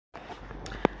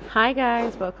Hi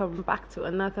guys, welcome back to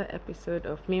another episode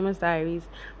of Mima's Diaries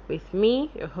with me,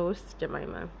 your host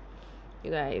Jemima.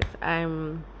 You guys,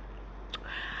 I'm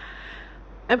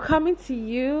coming to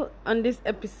you on this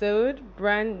episode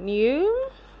brand new,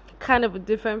 kind of a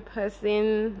different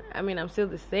person. I mean, I'm still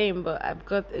the same, but I've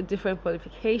got a different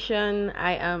qualification.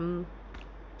 I am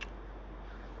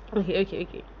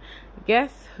okay.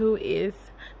 Guess who is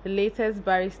the latest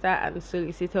barrister and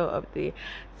solicitor of the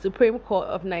Supreme Court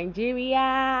of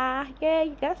Nigeria? Yeah,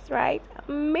 you guessed right,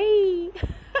 me.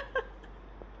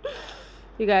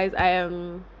 You guys,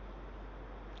 I'm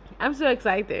so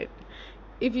excited.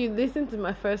 If you listen to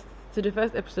the first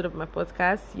episode of my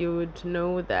podcast, you would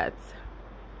know that,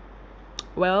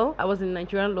 well, I was in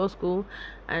Nigerian law school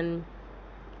and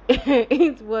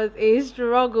it was a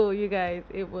struggle, you guys.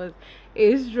 It was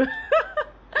a struggle.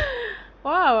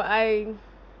 Wow,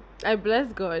 I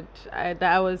bless God that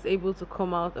I was able to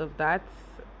come out of that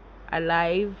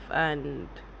alive and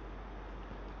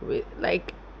with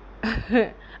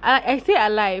I say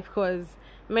alive because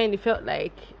man, it felt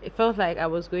like I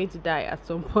was going to die at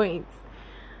some point.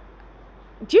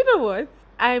 Do you know what?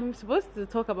 I'm supposed to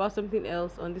talk about something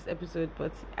else on this episode,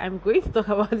 but I'm going to talk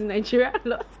about the Nigerian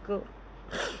law school.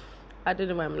 I don't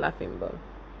know why I'm laughing, but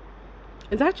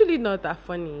it's actually not that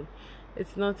funny.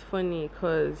 It's not funny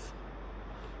because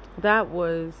that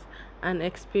was an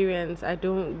experience I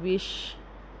don't wish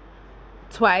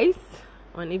twice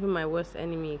on even my worst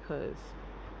enemy, because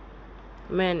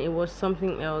man, it was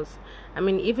something else. I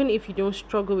mean, even if you don't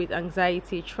struggle with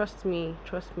anxiety, trust me,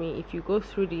 if you go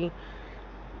through the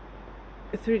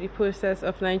process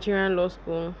of Nigerian law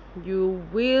school, you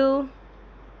will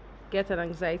get an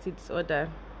anxiety disorder.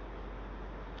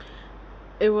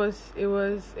 It was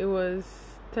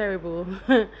terrible.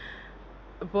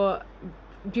 But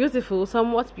beautiful,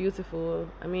 somewhat beautiful.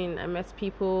 I mean, I met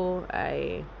people.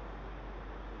 I'm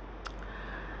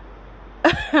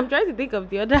trying to think of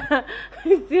the other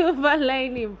silver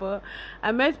lining, but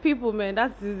I met people, man.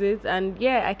 That is it. And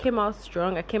yeah, I came out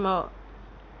strong. I came out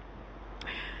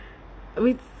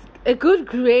with a good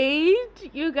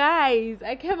grade, you guys.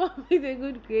 I came out with a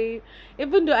good grade,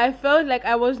 even though I felt like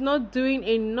I was not doing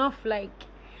enough. Like,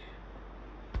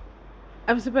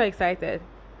 I'm super excited.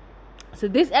 So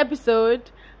this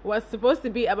episode was supposed to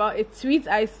be about a tweet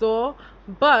I saw,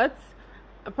 but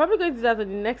I'm probably going to do that on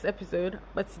the next episode.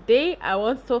 But today I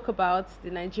want to talk about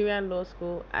the Nigerian law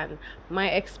school and my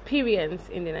experience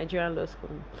in the Nigerian law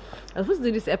school. I was supposed to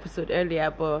do this episode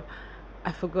earlier, but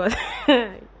I forgot.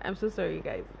 I'm so sorry,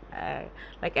 guys.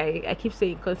 I keep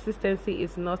saying, consistency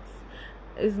is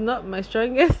not my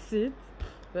strongest suit,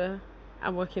 but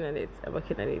I'm working on it.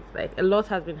 Like, a lot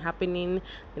has been happening.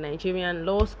 The Nigerian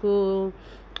law school,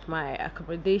 my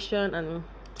accommodation, and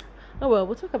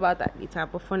we'll talk about that later.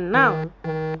 But for now,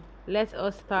 let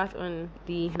us start on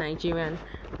the Nigerian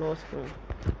law school.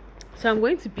 So I'm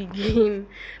going to begin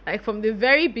from the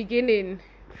very beginning,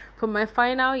 from my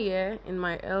final year in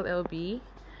my LLB,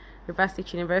 Rivers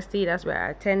State University. That's where I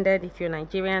attended. If you're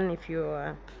Nigerian, if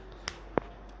you're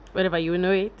whatever, you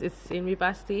know it. It's in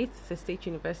Rivers State. It's a state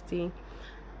university.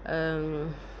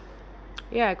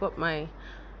 I got my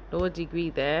law degree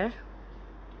there.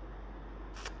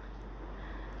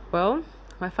 Well,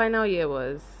 my final year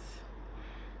was,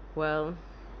 well,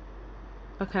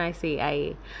 what can I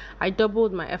say? I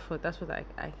doubled my effort. That's what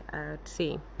I'd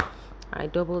say. I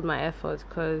doubled my effort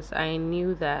because I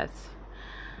knew that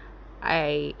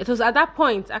it was at that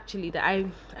point actually that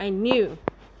I knew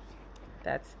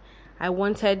that I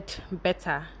wanted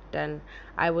better than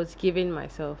I was giving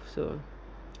myself. So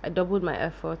I doubled my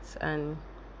efforts, and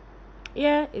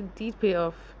yeah, it did pay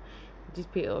off.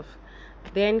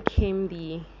 Then came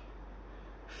the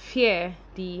fear,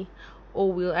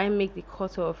 will I make the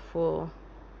cutoff for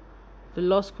the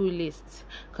law school list?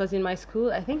 Because in my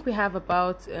school, I think we have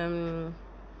about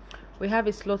we have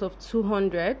a slot of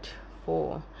 200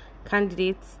 for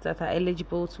candidates that are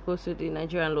eligible to go to the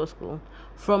Nigerian law school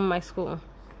from my school.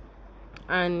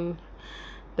 And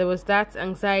there was that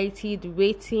anxiety, the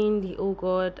waiting, oh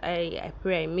God, I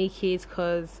pray I make it,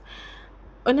 because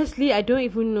honestly, I don't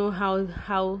even know how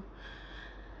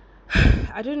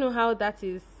I don't know how that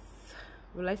is,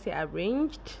 will I say,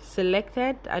 arranged,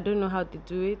 selected. I don't know how they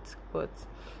do it, but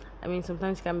I mean,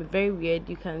 sometimes it can be very weird.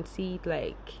 You can see it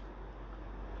like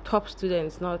top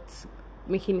students not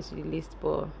making it to the list,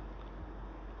 but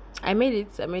I made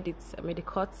it. I made the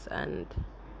cut, and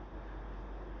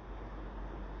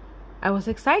I was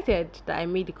excited that I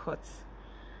made the cut.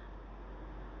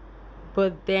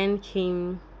 But then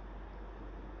came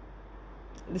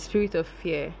the spirit of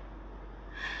fear.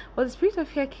 Well, the spirit of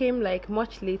fear came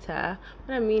much later.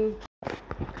 What I mean,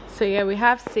 So yeah, we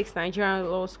have 6 Nigerian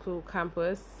law school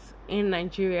campus in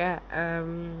Nigeria.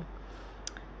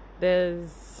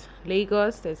 There's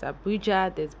Lagos, there's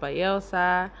Abuja, there's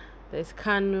Bayelsa, there's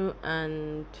Kano,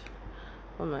 and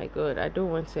oh my god, I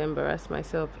don't want to embarrass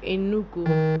myself,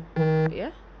 Enugu. Yeah,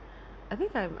 I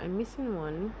think I'm missing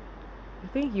one. I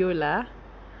think Yola.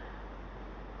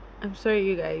 I'm sorry,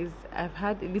 you guys. I've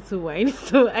had a little wine,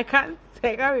 so I can't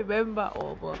remember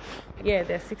all. But yeah,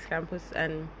 there's 6 campus,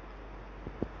 and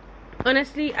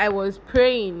honestly, I was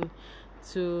praying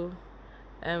to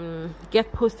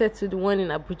get posted to the one in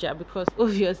Abuja, because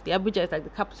obviously Abuja is like the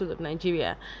capital of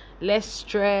Nigeria, less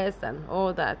stress and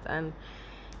all that. And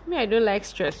me, I don't like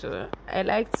stress, so I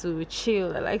like to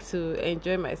chill. I like to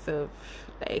enjoy myself.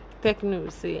 Like techno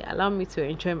say, allow me to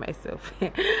enjoy myself.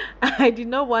 I did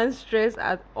not want stress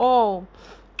at all.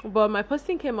 But my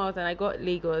posting came out and I got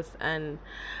Lagos, and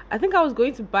I think I was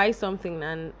going to buy something,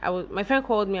 and my friend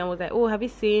called me and was like, oh, have you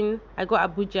seen I got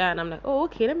Abuja? And I'm like, oh,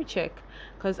 okay, let me check,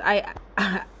 because I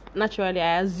naturally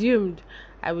I assumed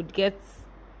I would get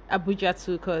Abuja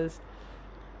too, because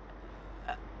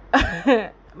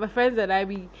my friends and I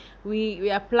we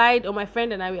applied, or my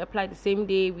friend and I, we applied the same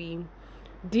day, we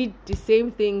did the same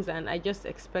things, and I just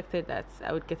expected that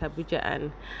I would get Abuja.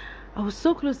 And I was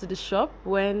so close to the shop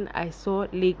when I saw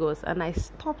Lagos, and I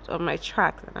stopped on my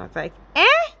tracks, and I was like,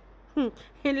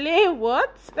 Hele,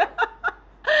 what?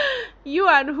 You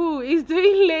and who is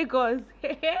doing Lagos?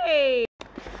 Hey,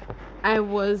 I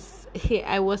was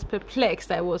perplexed,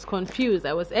 I was confused,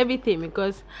 I was everything,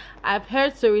 because I've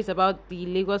heard stories about the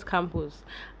Lagos campus,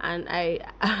 and I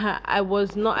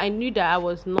knew that I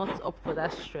was not up for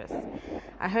that stress.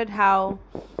 I heard how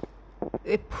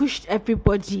they pushed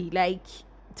everybody like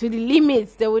to the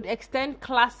limits. They would extend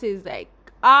classes like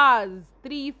hours,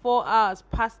 3-4 hours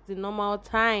past the normal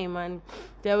time, and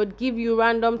they would give you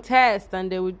random tests,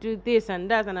 and they would do this and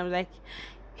that, and I'm like,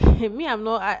 me,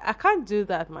 I can't do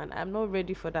that, man. I'm not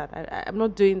ready for that. I'm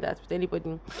not doing that with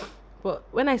anybody. But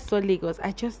when I saw Lagos,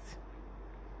 I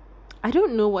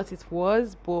don't know what it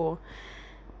was, but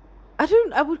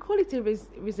I would call it a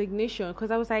resignation,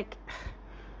 because I was like,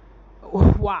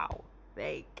 wow,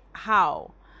 like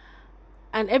how?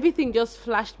 And everything just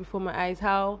flashed before my eyes,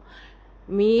 how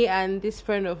me and this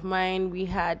friend of mine,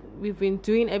 we've been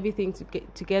doing everything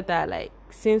together, like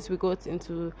since we got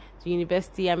into the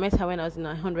university. I met her when I was in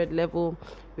 100 level.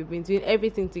 We've been doing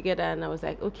everything together, and I was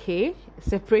like, okay,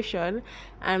 separation.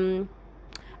 And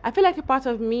I feel like a part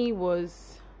of me a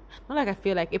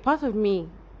part of me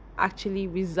actually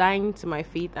resigned to my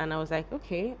fate, and I was like,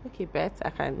 okay, bet I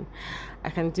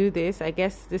can do this. I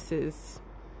guess this is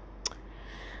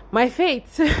my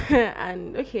fate.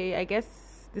 And okay, I guess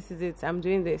this is it. I'm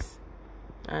doing this.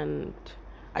 And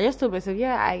I just told myself,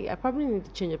 yeah, I probably need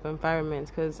to change up environment,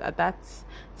 because at that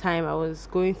time I was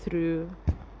going through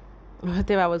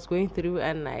whatever I was going through,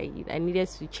 and I needed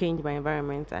to change my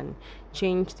environment and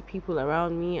change the people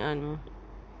around me. And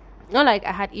not like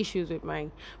I had issues with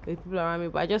people around me,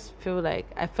 but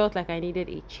I felt like I needed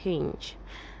a change.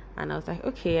 And I was like,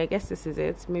 okay, I guess this is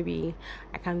it. Maybe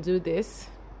I can do this.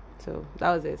 So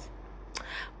that was it.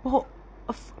 But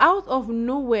out of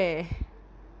nowhere,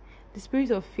 the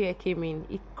spirit of fear came in.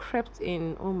 It crept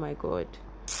in. Oh my god,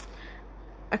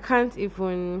 I can't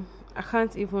even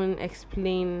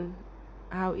explain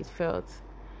how it felt.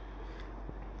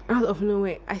 Out of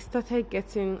nowhere, I started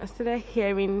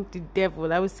hearing the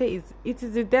devil. I would say it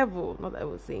is the devil, not I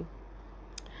would say.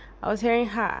 I was hearing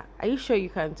her. Are you sure you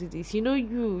can do this? You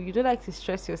don't like to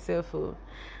stress yourself, oh.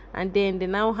 And then they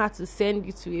now had to send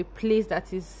you to a place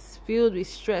that is filled with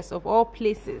stress, of all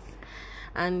places.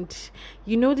 And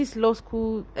this law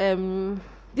school,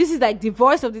 this is like the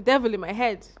voice of the devil in my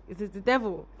head. It is the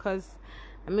devil, because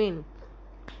it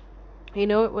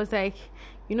was like,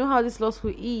 how this law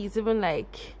school is, even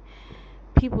like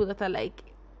people that are like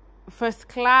first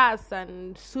class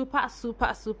and super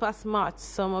smart,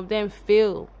 some of them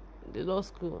fail the law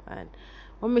school. And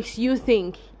what makes you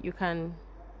think you can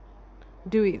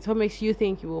do it? What makes you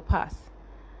think you will pass?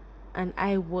 And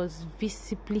I was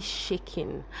visibly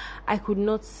shaking. I could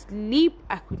not sleep.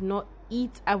 I could not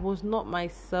eat. I was not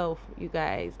myself, you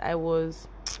guys. It was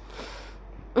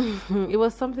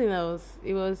something else.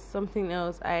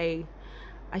 I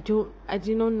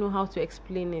did not know how to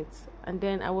explain it. And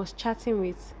then I was chatting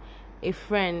with a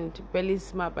friend, Belly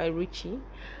Smart by Richie,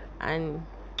 and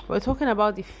we were talking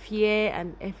about the fear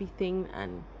and everything.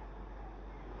 And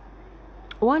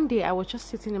one day I was just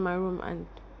sitting in my room, and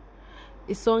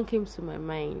a song came to my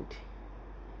mind.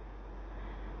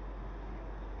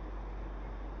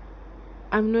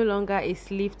 I'm no longer a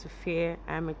slave to fear.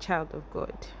 I'm a child of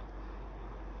God.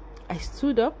 I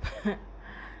stood up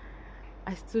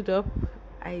I stood up,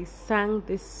 I sang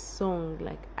this song.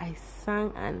 Like, I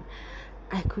sang and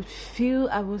I could feel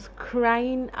I was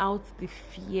crying out the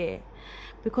fear,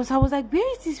 because I was like,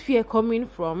 where is this fear coming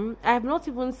from? I have not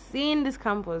even seen this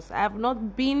campus. I've not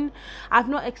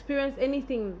experienced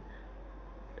anything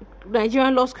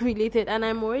Nigerian law school related, and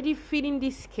I'm already feeling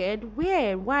this scared.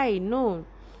 Where? Why? No.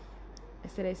 I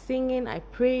started singing, I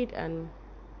prayed, and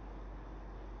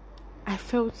I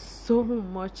felt so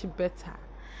much better.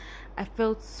 I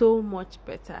felt so much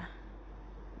better.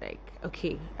 Like,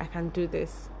 okay, I can do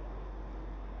this.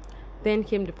 Then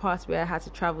came the part where I had to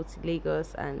travel to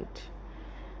Lagos, and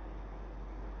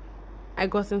I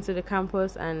got into the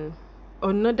campus, and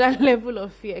another level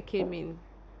of fear came in.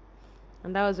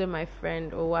 And that was when my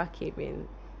friend Owa came in.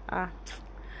 I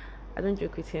don't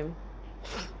joke with him.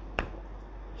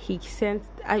 He sent,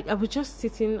 I was just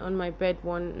sitting on my bed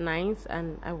one night,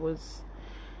 and I was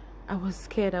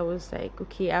scared. I was like,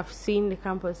 okay, I've seen the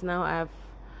campus now, I've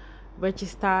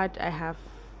registered, I have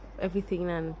everything,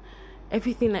 and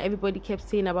everything that everybody kept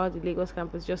saying about the Lagos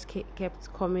campus just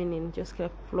kept coming in, just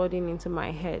kept flooding into my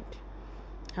head.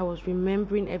 I was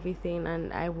remembering everything,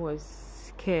 and I was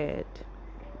scared.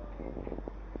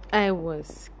 And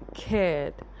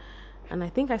I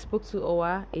think I spoke to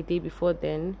Owa a day before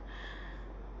then.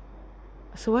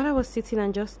 So while I was sitting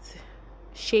and just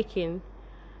shaking,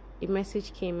 a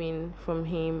message came in from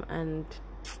him, and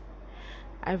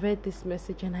I read this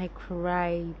message and I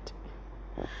cried.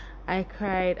 It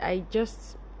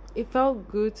felt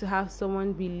good to have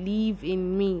someone believe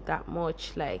in me that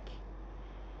much. Like,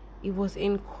 it was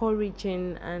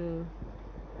encouraging and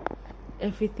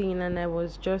everything, and I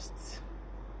was just,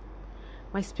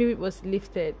 my spirit was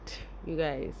lifted, you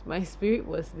guys. My spirit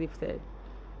was lifted.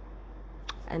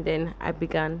 And then I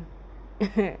began.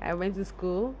 I went to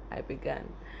school. I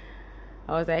began.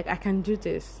 I was like, I can do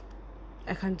this.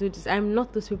 I'm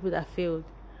not those people that failed.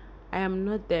 I am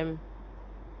not them.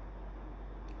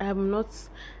 I will not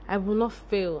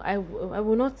fail. I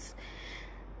will not.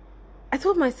 I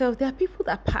told myself, there are people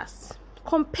that pass.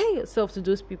 Compare yourself to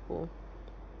those people.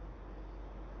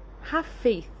 Have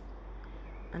faith.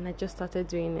 And I just started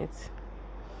doing it.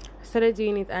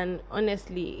 And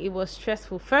honestly, it was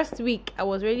stressful. First week, I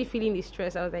was already feeling the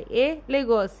stress. I was like,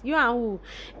 Lagos, you and who?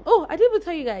 Oh, I didn't even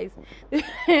tell you guys.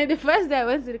 The first day I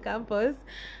went to the campus,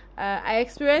 I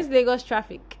experienced Lagos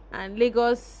traffic and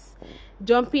Lagos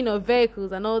jumping of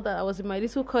vehicles and all that. I was with my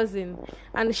little cousin,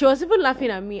 and she was even laughing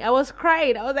at me. I was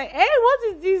crying. I was like, what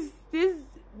is this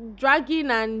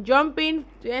dragging and jumping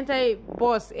to enter a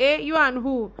bus? You and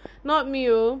who? Not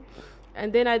me, oh.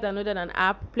 And then I downloaded an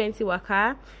app, Plenty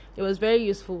Waka. It was very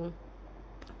useful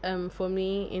for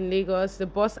me in Lagos. The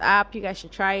bus app, you guys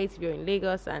should try it if you're in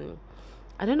Lagos. And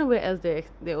I don't know where else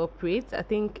they operate. I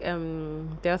think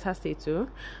Delta State too.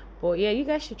 But yeah, you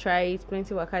guys should try it.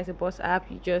 Plenty Waka is a bus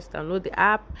app. You just download the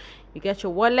app, you get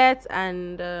your wallet,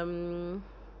 and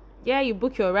you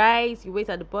book your rides. You wait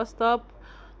at the bus stop.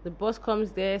 The bus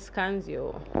comes there, scans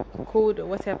your code or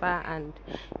whatever, and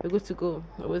you're good to go.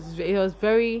 It was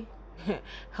very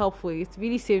helpful. It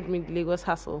really saved me the Lagos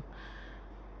hassle.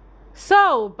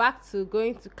 So back to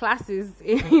going to classes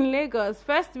in Lagos.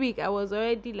 First week I was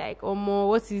already like, oh more,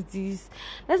 what is this?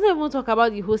 Let's not even talk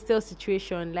about the hostel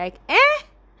situation. Like,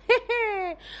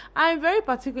 I'm very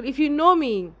particular. If you know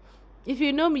me,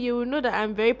 you will know that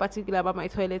I'm very particular about my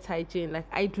toilet hygiene. Like,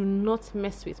 I do not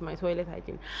mess with my toilet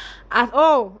hygiene at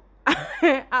all.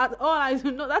 At all. I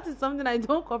do not. That is something I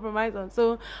don't compromise on.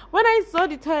 So when I saw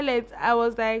the toilet, I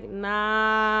was like,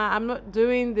 nah, I'm not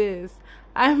doing this,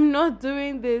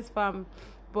 fam.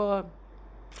 But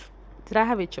did I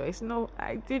have a choice? No,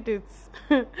 I did it.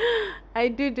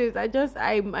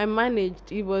 I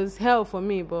managed. It was hell for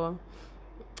me, but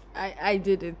I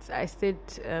did it. I stayed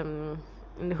in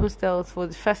the hostel for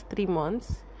the first 3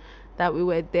 months that we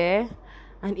were there,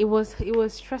 and it was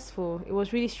stressful. It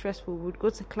was really stressful. We would go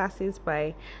to classes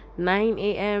by 9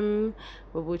 a.m.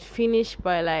 We would finish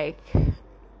by like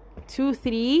 2,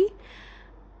 3,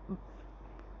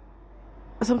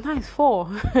 sometimes 4.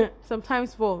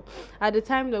 Sometimes 4. At the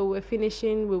time that we were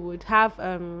finishing, we would have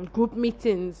group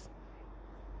meetings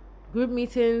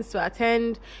to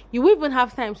attend. You would even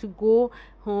have time to go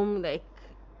home, like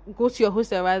go to your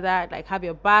hostel rather, like have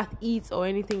your bath, eat or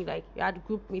anything. Like, you had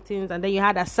group meetings, and then you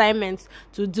had assignments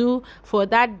to do for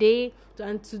that day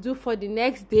and to do for the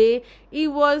next day.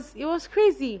 It was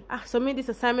crazy. Submit this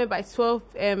assignment by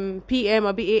 12 p.m.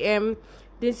 or a.m.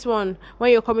 This one,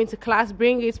 when you're coming to class,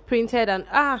 bring it printed, and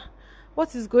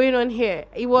what is going on here?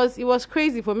 It was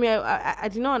crazy for me. I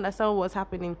did not understand what was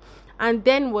happening. And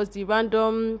then was the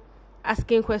random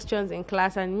asking questions in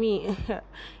class, and me,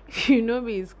 if you know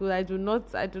me in school, I do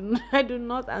not I do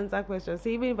not answer questions. So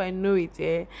even if I know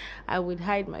it, I would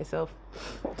hide myself.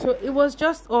 So it was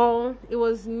just all, it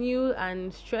was new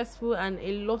and stressful and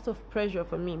a lot of pressure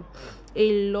for me.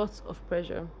 A lot of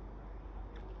pressure.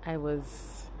 I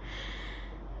was,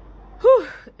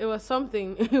 it was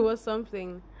something. It was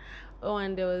something. Oh,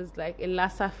 and there was like a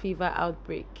Lassa fever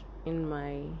outbreak in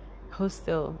my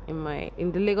hostel, in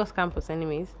the Lagos campus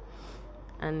anyways,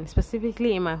 and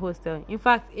specifically in my hostel. In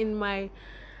fact, in my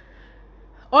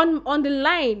on the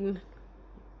line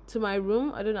to my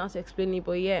room, I don't know how to explain it,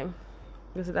 but yeah, there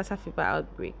was a Lassa fever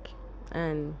outbreak,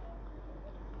 and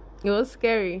it was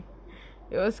scary.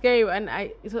 It was scary, and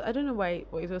I don't know why,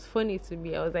 but it was funny to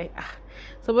me. I was like,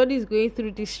 somebody's going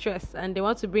through this stress, and they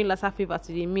want to bring Lassa fever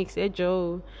to the mix. Hey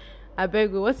Joe, I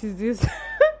beg you, what is this?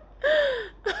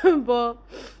 but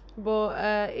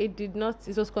it did not,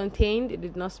 it was contained, it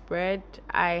did not spread.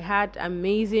 I had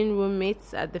amazing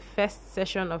roommates at the first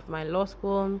session of my law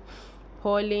school.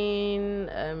 Pauline,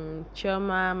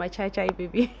 Choma, my chai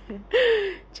baby,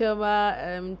 Choma,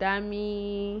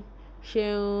 Dami,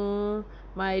 Sheun,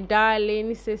 my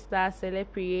darling sister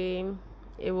Celeprie.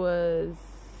 It was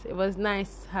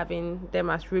nice having them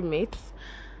as roommates.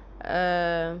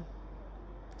 Yeah.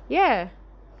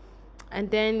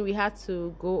 And then we had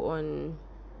to go on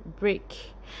break.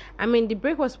 I mean, the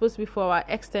break was supposed to be for our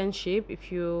externship.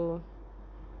 If you're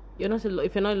not a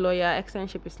lawyer,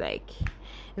 externship is like,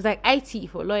 it's like IT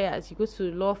for lawyers. You go to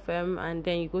law firm and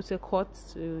then you go to a court.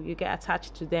 You get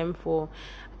attached to them for,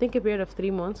 I think, a period of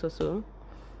 3 months or so.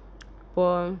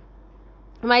 But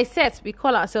my set, we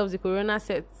call ourselves the Corona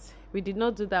set. We did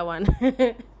not do that one.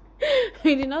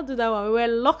 We did not do that one. We were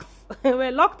locked. We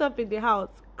were locked up in the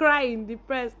house, crying,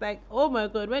 depressed, like, oh my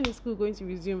god, when is school going to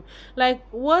resume? Like,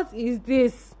 what is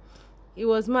this? It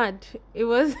was mad. It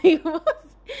was insane.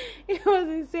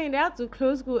 They had to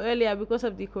close school earlier because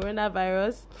of the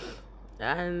coronavirus,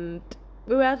 and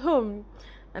we were at home,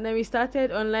 and then we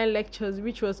started online lectures,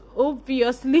 which was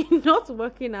obviously not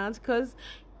working out because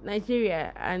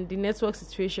Nigeria and the network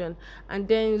situation, and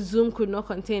then Zoom could not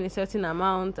contain a certain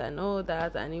amount and all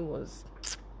that, and it was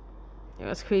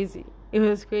crazy. It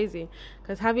was crazy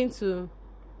because having to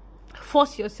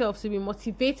force yourself to be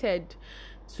motivated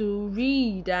to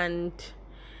read and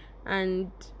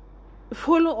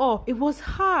follow up, it was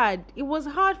hard. It was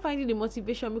hard finding the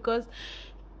motivation because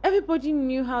everybody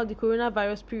knew how the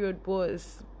coronavirus period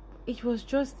was. It was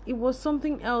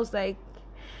something else. Like,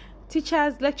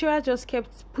 lecturers just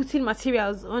kept putting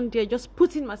materials on there,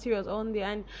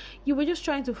 and you were just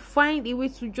trying to find a way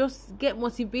to just get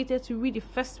motivated to read the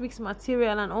first week's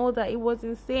material and all that. It was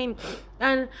insane,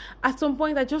 and at some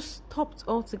point I just stopped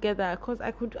altogether because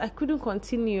I couldn't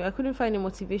continue. I couldn't find a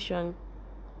motivation.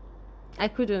 I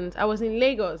couldn't. I was in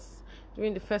Lagos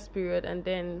during the first period, and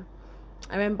then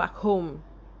I went back home.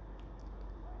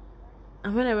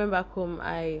 And when I went back home,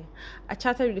 I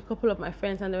chatted with a couple of my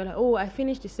friends, and they were like, "Oh, I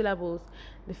finished the syllables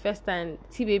the first time,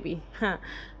 T-baby."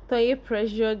 So you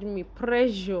pressured me,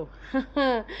 pressure.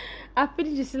 I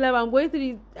finished the syllable.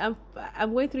 I'm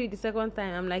going through it the second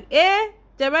time. I'm like,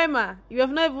 Jemima, you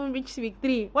have not even reached week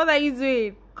 3. What are you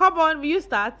doing? Come on, will you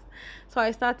start? So I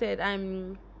started.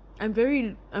 I'm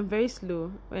very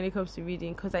slow when it comes to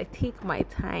reading because I take my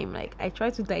time. Like, I try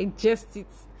to digest it.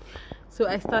 So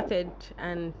I started,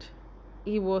 and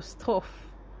it was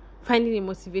tough finding a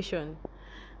motivation.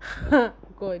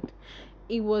 God,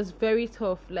 it was very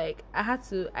tough. Like,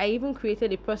 I even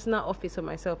created a personal office for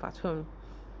myself at home.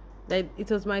 Like,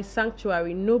 it was my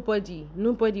sanctuary. Nobody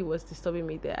was disturbing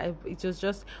me there. It was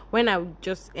just, when I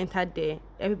just entered there,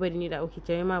 everybody knew that, okay,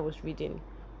 Jeremiah was reading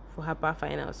for her bar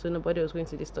finals, so nobody was going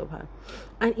to disturb her.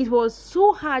 And it was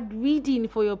so hard reading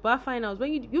for your bar finals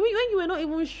when you were not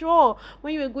even sure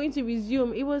when you were going to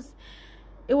resume. It was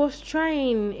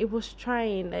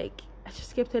trying. Like, I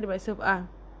just kept telling myself,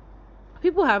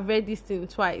 people have read this thing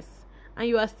twice and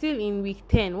you are still in week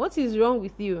 10. What is wrong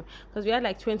with you? Because we had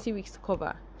like 20 weeks to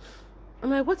cover. I'm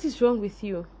like, what is wrong with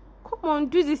you? Come on,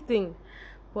 do this thing.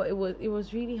 But it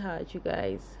was really hard, you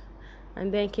guys.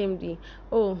 And then came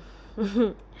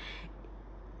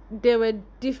there were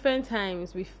different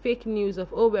times with fake news of,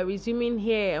 we're resuming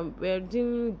here, and we're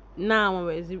doing now, and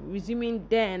we're resuming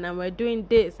then, and we're doing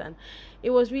this, and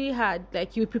it was really hard.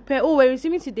 Like, you prepare, we're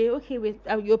resuming today, okay,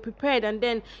 you're prepared, and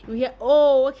then you hear,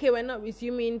 okay, we're not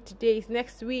resuming today, it's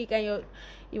next week, and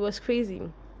it was crazy.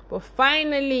 But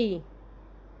finally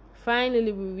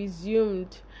we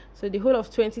resumed. So the whole of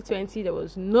 2020, there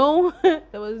was no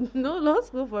law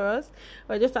school for us.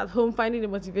 We were just at home finding the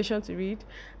motivation to read.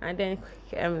 And then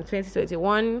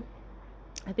 2021,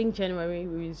 I think January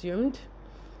we resumed,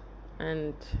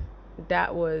 and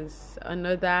that was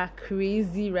another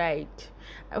crazy ride.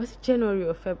 I was January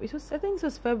or February. I think it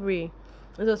was February.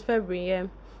 It was February, yeah.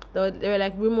 There were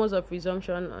like rumors of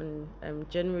resumption on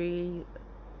January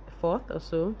 4th or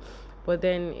so, but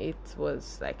then it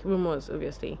was like rumors,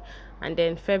 obviously. And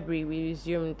then February we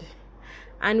resumed,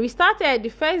 and we started the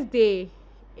first day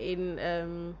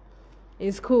in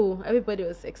school. Everybody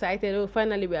was excited. Oh,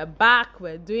 finally we are back.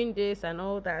 We're doing this and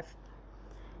all that.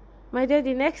 My dear,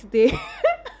 the next day,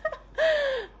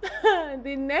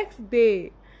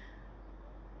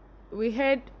 we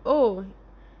heard, oh,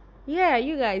 yeah,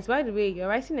 you guys, by the way, you're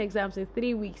writing exams in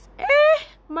 3 weeks.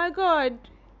 My God,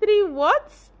 3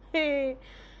 what? Hey,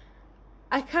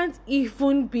 I can't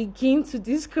even begin to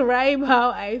describe how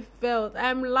I felt.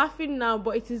 I'm laughing now,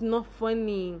 but it is not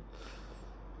funny.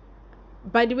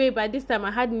 By the way, by this time,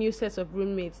 I had new sets of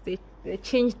roommates. They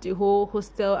changed the whole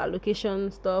hostel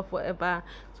allocation stuff, whatever.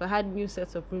 So I had new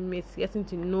sets of roommates, getting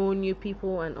to know new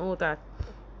people and all that.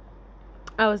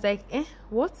 I was like,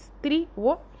 what? 3?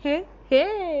 What? Hey,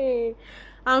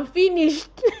 I'm finished.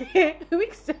 I'm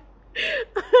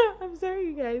sorry,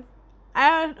 you guys. I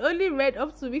had only read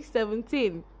up to week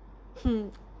 17.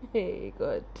 Hey,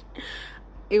 God.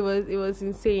 It was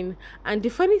insane. And the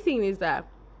funny thing is that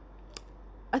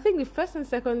I think the first and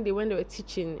second day when they were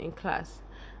teaching in class,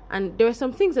 and there were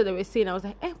some things that they were saying, I was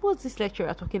like, what's this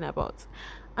lecturer talking about?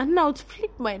 And now I would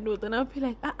flip my note and I'll be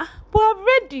like, but I've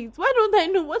read it. Why don't I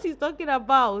know what he's talking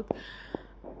about?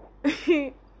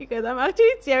 Because I'm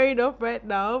actually tearing up right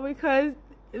now because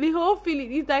the whole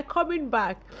feeling is like coming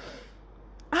back.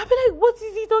 I'll be like, what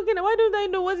is he talking about? Why don't I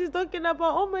know what he's talking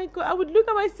about? Oh my God. I would look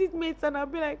at my seatmates and I'll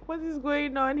be like, what is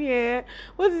going on here?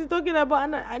 What is he talking about?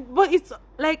 But it's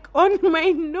like on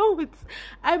my notes.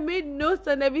 I made notes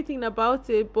and everything about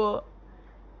it, but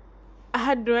I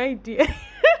had no idea.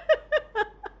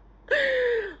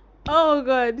 Oh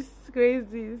God, this is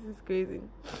crazy.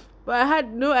 But I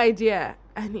had no idea,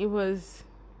 and it was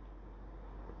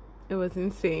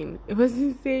insane.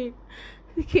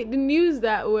 Okay, the news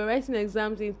that we're writing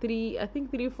exams in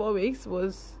 3-4 weeks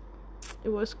was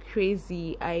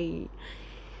crazy.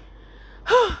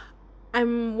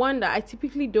 I'm one that I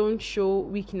typically don't show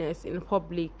weakness in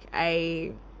public.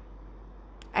 I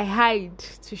hide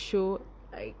to show,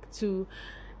 like, to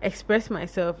express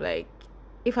myself. Like,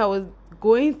 if I was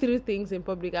going through things in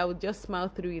public, I would just smile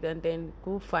through it and then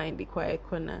go find the quiet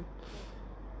corner.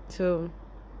 So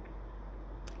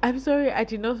I'm sorry,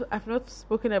 I've not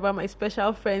spoken about my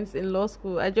special friends in law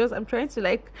school. I'm trying to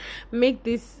like make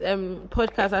this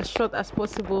podcast as short as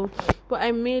possible. But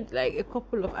I made like a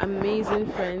couple of amazing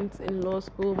friends in law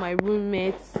school. My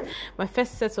roommates, my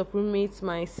first set of roommates,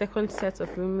 my second set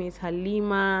of roommates,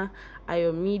 Halima,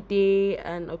 Ayomide,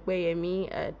 and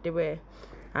Okpeyemi, they were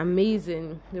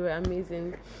amazing.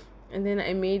 And then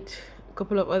I made a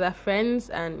couple of other friends,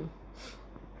 and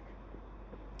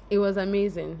it was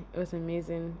amazing.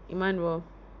 Emmanuel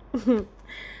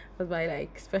was my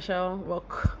like special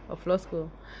work of law school.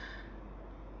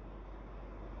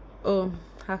 Oh,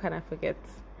 how can I forget?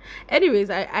 Anyways,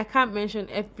 I can't mention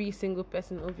every single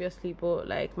person, obviously, but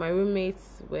like my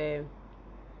roommates were,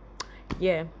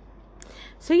 yeah.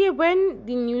 So yeah, when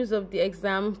the news of the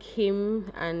exam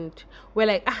came, and we're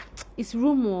like, it's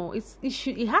rumor. It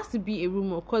has to be a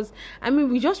rumor, because I mean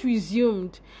we just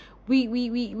resumed.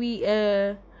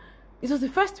 It was the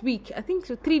first week, I think,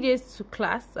 so 3 days to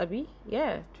class, Abby.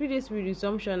 Yeah, 3 days to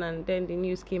resumption, and then the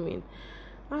news came in.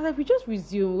 I was like, we just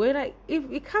resumed. We're like, if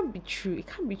it can't be true.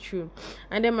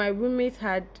 And then my roommate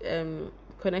had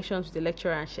connections with the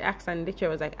lecturer, and she asked, and the lecturer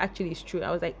was like, actually, it's true. I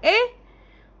was like,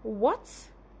 what?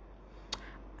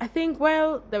 I think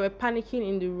while they were panicking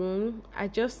in the room, I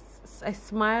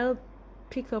smiled,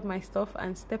 picked up my stuff,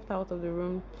 and stepped out of the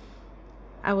room.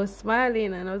 I was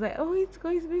smiling, and I was like, oh, it's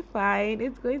going to be fine.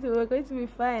 We're going to be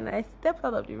fine. And I stepped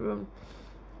out of the room,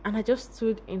 and I just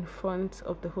stood in front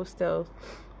of the hostel.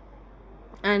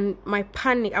 And my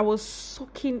panic, I was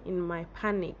soaking in my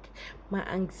panic, my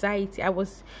anxiety. I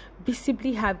was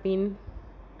visibly having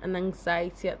an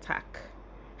anxiety attack.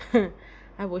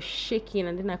 I was shaking,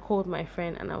 and then I called my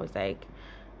friend, and I was like,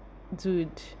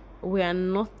 dude, we are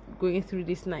not going through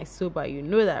this night sober. You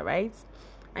know that, right?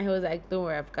 And he was like, don't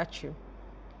worry, I've got you.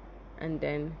 And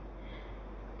then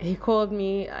he called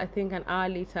me, I think, an hour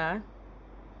later.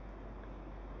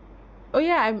 Oh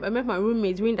yeah, I met my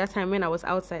roommate during that time when I was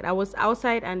outside.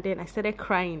 And then I started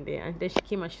crying there. And then she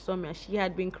came and she saw me, and she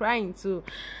had been crying too.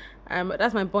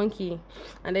 That's my bunkie.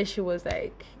 And then she was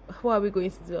like, what are we going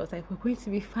to do? I was like, we're going to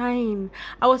be fine.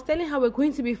 I was telling her we're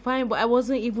going to be fine, but I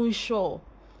wasn't even sure.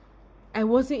 It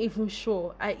was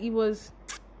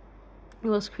It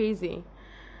was crazy.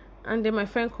 And then my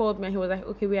friend called me and he was like,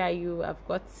 okay, where are you? I've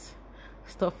got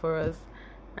stuff for us.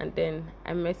 And then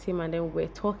I met him and then we're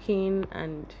talking,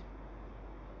 and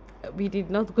we did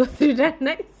not go through that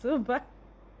night sober.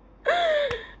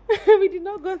 We did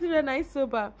not go through that night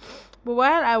sober. But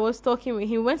while I was talking with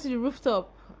him, we went to the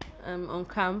rooftop on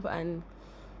camp, and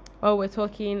while we're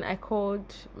talking, I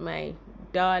called my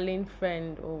darling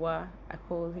friend Owa. I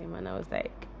called him and I was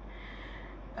like,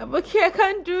 I'm okay, I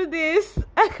can't do this.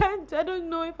 I don't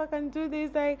know if I can do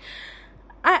this. Like,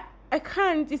 I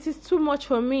can't. This is too much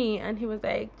for me. And he was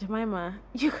like, Jemima,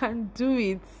 you can do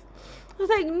it. I was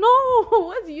like, no,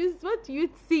 what do you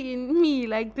see in me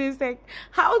like this? Like,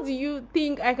 how do you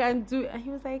think I can do it? And he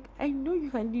was like, I know you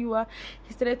can do it.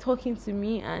 He started talking to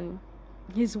me and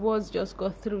his words just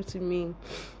got through to me.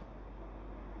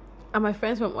 And my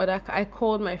friends from I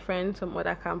called my friends from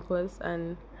other campus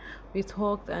and we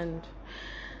talked, and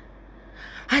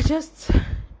I just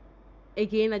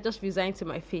resigned to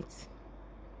my fate.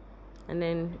 And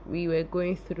then we were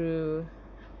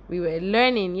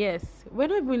learning. Yes, we're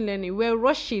not even learning, we're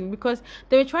rushing, because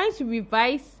they were trying to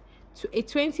revise to a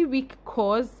 20-week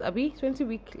course,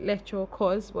 20-week lecture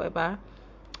course, whatever,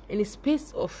 in a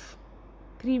space of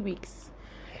 3 weeks.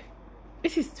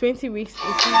 This is 20 weeks. This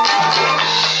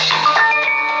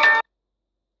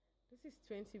is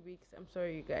 20 weeks. I'm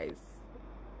sorry, you guys.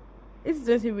 This is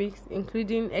 20 weeks,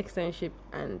 including externship,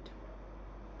 and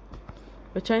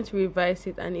we're trying to revise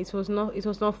it, and it was not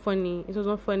funny. It was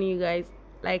not funny, you guys.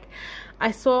 Like,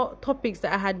 I saw topics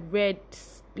that I had read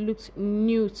looked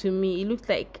new to me. It looked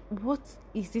like, what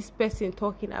is this person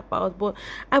talking about? But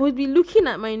I would be looking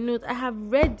at my notes. I have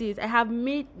read this. I have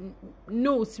made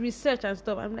notes, research and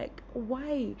stuff. I'm like,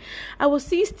 why? I was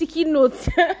seeing sticky notes.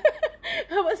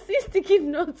 I was seeing sticky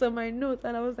notes on my notes,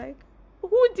 and I was like,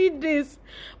 who did this?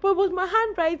 But it was my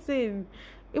handwriting.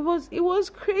 It was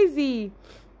crazy.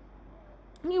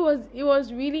 It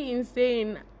was really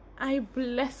insane. I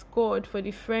bless God for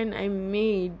the friend I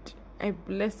made. I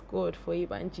bless God for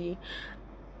Ibanji.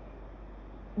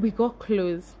 We got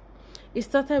close. It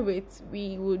started with,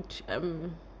 we would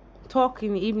talk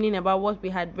in the evening about what we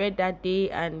had read that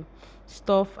day and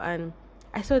stuff, and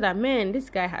I saw that, man, this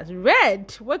guy has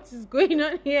read. What is going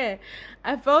on here?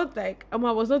 I felt like I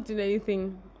was not doing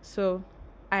anything, so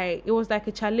it was like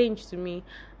a challenge to me,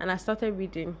 and I started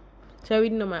reading. So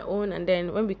reading on my own, and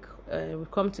then when we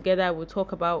come together, we'll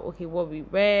talk about, okay, what we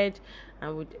read,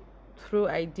 and we'd throw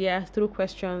ideas, through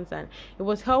questions, and it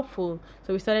was helpful.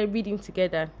 So we started reading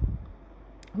together.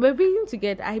 We're reading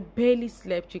together. I barely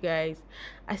slept, you guys.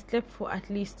 I slept for at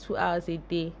least 2 hours a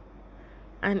day,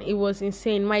 and it was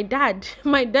insane. My dad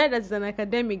as an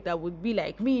academic that would be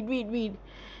like, read.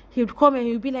 He would come and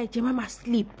he would be like, Jemima,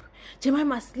 sleep.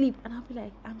 And I'll be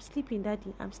like, I'm sleeping,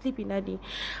 daddy.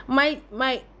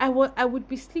 I would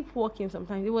be sleepwalking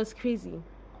sometimes. It was crazy.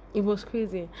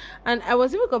 And I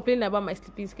was even complaining about my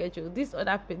sleeping schedule. This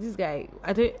guy,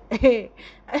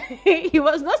 he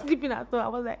was not sleeping at all. I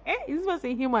was like, is this was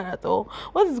a human at all?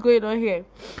 What is going on here?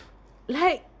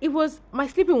 Like, my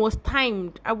sleeping was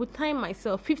timed. I would time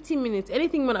myself 15 minutes.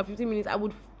 Anything more than 15 minutes, I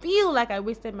would feel like I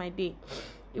wasted my day.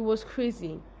 It was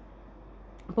crazy.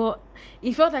 But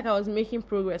it felt like I was making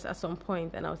progress at some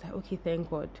point, and I was like, okay, thank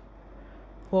God.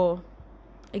 But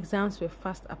exams were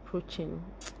fast approaching.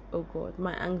 Oh God,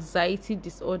 my anxiety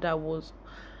disorder was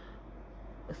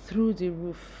through the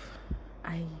roof.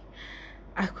 I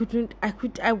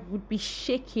would be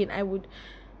shaking. I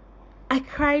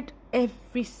cried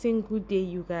every single day,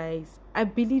 you guys. I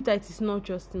believe that it's not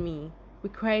just me. We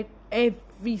cried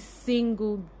every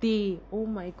single day. Oh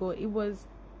my God, it was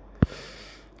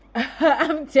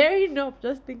I'm tearing up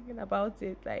just thinking about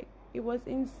it. Like, it was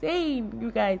insane, you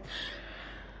guys.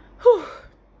 Whew.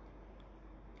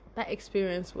 That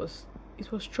experience was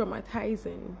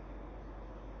traumatizing.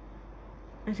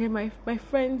 And then my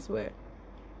friends were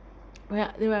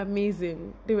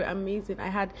amazing. I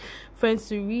had friends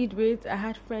to read with. I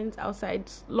had friends outside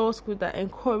law school that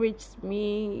encouraged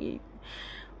me.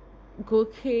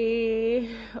 Goke,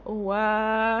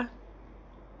 Owa,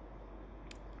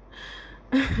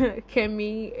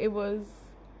 Kemi. It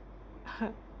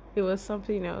was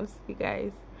something else, you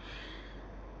guys.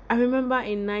 I remember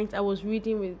in ninth, I was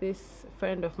reading with this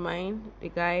friend of mine, the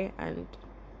guy, and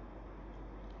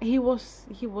he was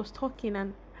talking,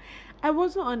 and I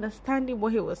wasn't understanding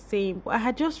what he was saying, but I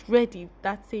had just read it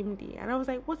that same day, and I was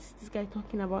like, what is this guy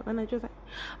talking about? And I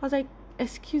was like,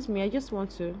 excuse me, I just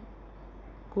want to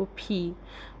go pee.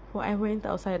 But I went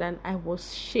outside and I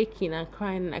was shaking and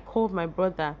crying, and I called my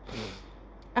brother.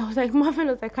 I was like,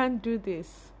 Marvelous, I can't do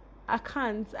this. I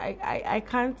can't. I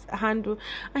can't handle.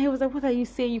 And he was like, what are you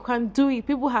saying? You can't do it.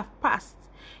 People have passed.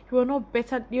 You're not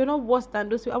better. You're not worse than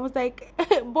those people. I was like,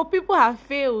 but people have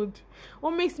failed.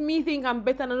 What makes me think I'm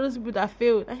better than those people that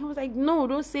failed? And he was like, no,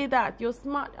 don't say that. You're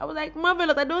smart. I was like,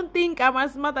 Marvelous, I don't think I'm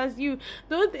as smart as you.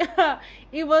 Don't.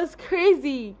 It was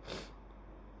crazy.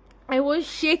 I was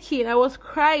shaking. I was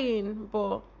crying.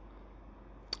 But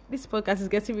this podcast is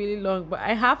getting really long. But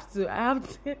I have to.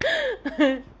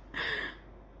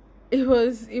 It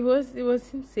was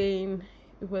insane.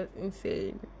 It was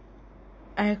insane.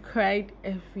 I cried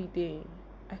every day.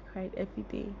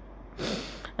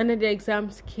 And then the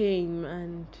exams came,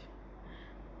 and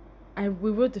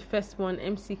we wrote the first one,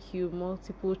 MCQ,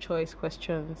 multiple choice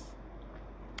questions.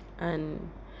 And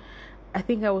I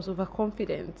think I was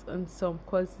overconfident on some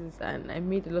courses, and I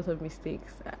made a lot of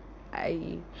mistakes.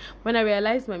 When I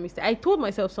realized my mistake, I told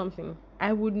myself something.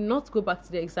 I would not go back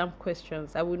to the exam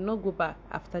questions. I would not go back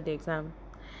after the exam.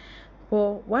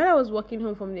 But while I was walking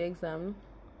home from the exam,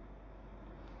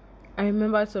 I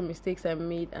remembered some mistakes I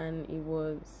made, and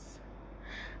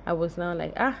I was now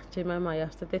like, Jemima, you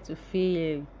have started to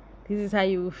fail. This is how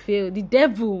you will fail. The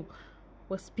devil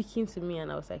was speaking to me,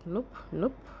 and I was like, nope. I'm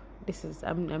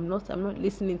not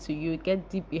listening to you. Get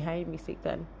deep behind me,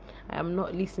 Satan. I am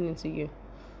not listening to you.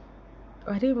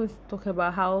 I didn't even talk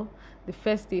about how the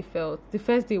first day felt. The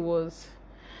first day was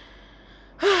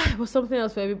it was something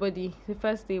else for everybody. The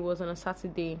first day was on a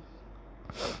Saturday.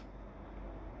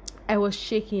 I was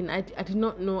shaking. I did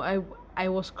not know. I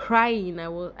was crying.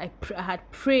 I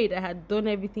had prayed. I had done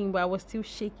everything, but I was still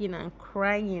shaking and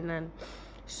crying and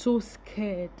so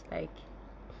scared. Like,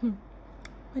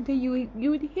 and then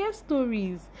you would hear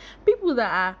stories, people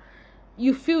that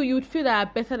you would feel that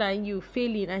are better than you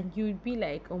failing, and you would be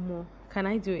like, "Oh, can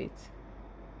I do it?"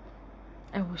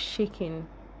 I was shaking,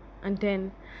 and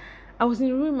then I was in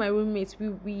the room with my roommates.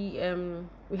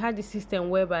 We had this system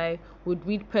whereby we'd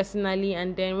read personally,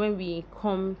 and then when we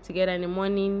come together in the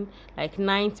morning, like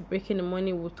 9 to break in the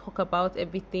morning, we'll talk about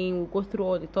everything. We'll go through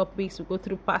all the topics. We'll go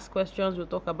through past questions.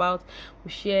 We'll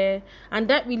share, and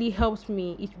that really helped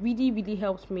me. It really, really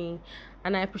helped me,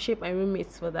 and I appreciate my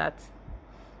roommates for that.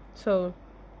 So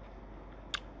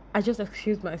I just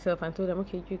excused myself and told them,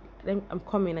 okay, I'm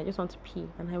coming. I just want to pee.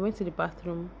 And I went to the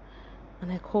bathroom, and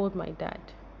I called my dad.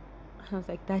 And I was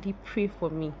like, Daddy, pray for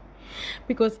me.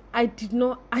 Because I didn't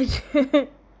know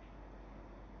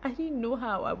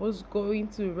how I was going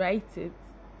to write it.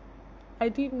 I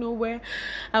didn't know where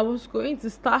I was going to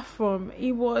start from.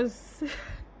 It was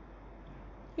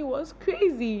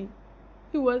crazy.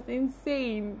 It was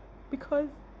insane. Because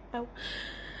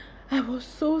I was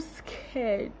so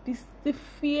scared. The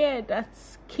fear that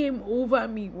came over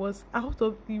me was out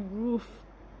of the roof.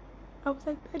 I was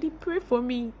like, Daddy, pray for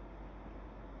me.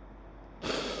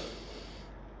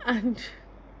 And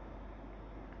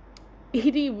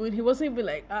he wasn't even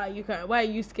like, you can't, why are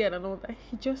you scared and all that.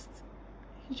 He just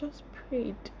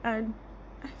prayed, and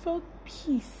I felt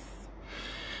peace.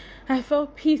 I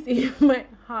felt peace in my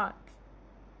heart.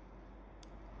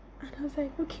 And I was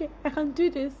like, okay, I can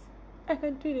do this.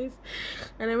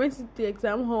 And I went to the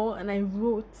exam hall and I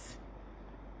wrote.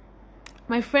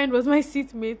 My friend was my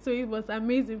seatmate, so it was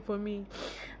amazing for me.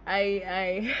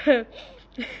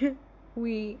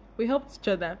 We helped each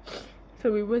other,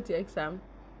 so we wrote the exam,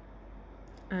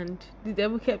 and the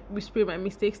devil kept whispering my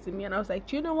mistakes to me, and I was like,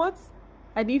 do you know what?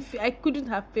 I couldn't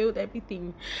have failed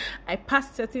everything. I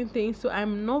passed certain things, so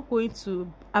I'm not going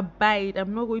to abide.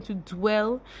 I'm not going to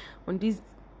dwell on these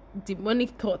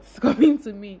demonic thoughts coming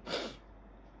to me.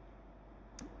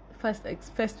 First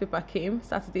paper came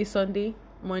Saturday, Sunday,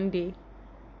 Monday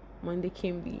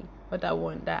came the other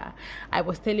one that I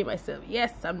was telling myself,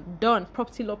 yes, I'm done.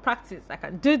 Property law practice, I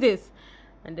can do this.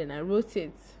 And then I wrote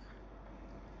it.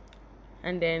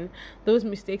 And then those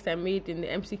mistakes I made in the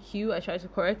MCQ, I tried to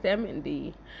correct them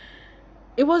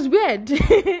it was weird.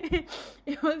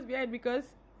 It was weird because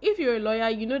if you're a lawyer,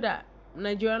 you know that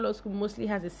Nigerian law school mostly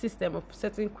has a system of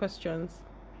certain questions.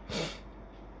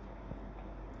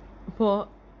 But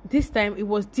this time it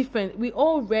was different. We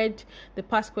all read the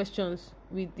past questions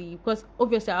because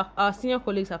obviously our senior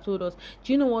colleagues have told us,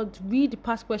 do you know what, read the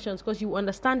past questions because you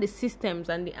understand the systems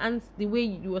and the way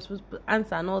you were supposed to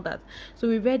answer and all that. So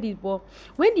we read it, but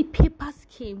when the papers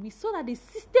came, we saw that the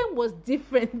system was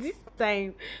different this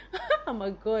time. Oh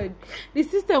my god, the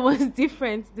system was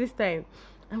different this time,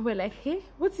 and we're like, hey,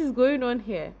 what is going on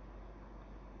here?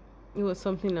 It was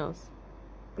something else.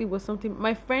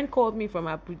 My friend called me from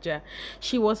Abuja.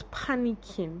 She was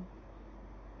panicking.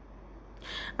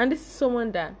 And this is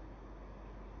someone that,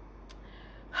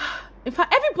 in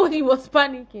fact, everybody was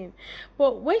panicking.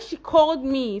 But when she called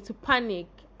me to panic,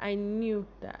 I knew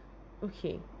that,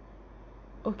 okay,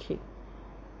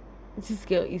 this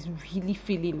girl is really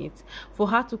feeling it. For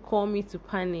her to call me to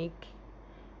panic,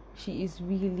 she is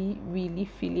really, really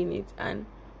feeling it. And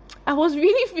I was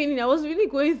really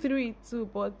going through it too,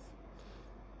 but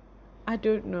I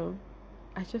don't know.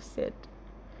 I just said,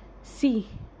 see,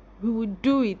 we will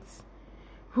do it.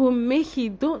 We will make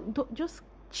it. Don't just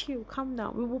chill, calm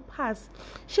down. We will pass.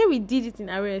 Sure, we did it in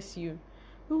RSU.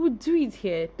 We will do it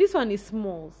here. This one is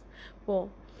small. But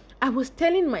I was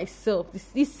telling myself,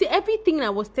 this everything I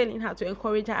was telling her to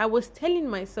encourage her, I was telling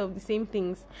myself the same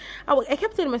things. I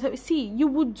kept telling myself, see, you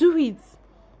will do it.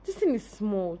 This thing is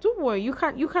small. Don't worry, you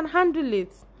can handle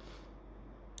it.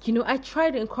 I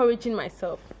tried encouraging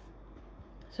myself.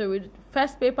 So with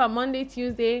first paper, Monday,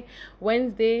 Tuesday,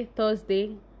 Wednesday,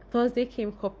 Thursday. Thursday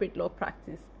came corporate law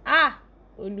practice.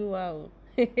 Oluwa.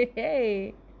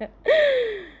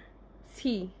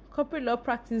 See, corporate law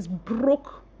practice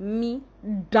broke me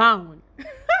down.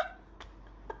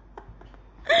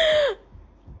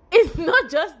 It's not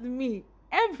just me.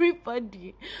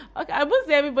 Everybody. Okay, I won't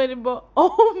say everybody, but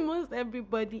almost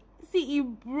everybody. See,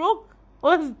 it broke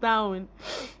us down.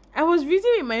 I was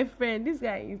reading with my friend. This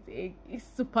guy is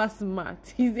super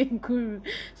smart. He's a guru.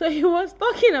 So he was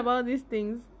talking about these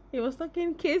things. He was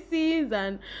talking cases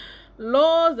and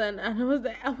laws, and I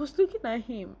was looking at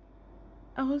him.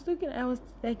 I was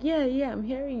like, yeah, I'm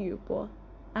hearing you, but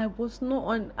I was not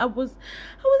on. I was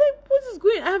like, what is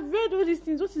going on? I've read all these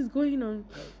things. What is going on?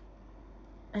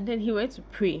 And then he went to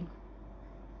pray.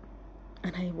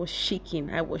 And I was shaking.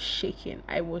 I was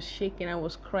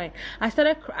crying.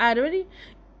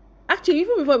 Actually,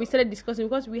 even before we started discussing,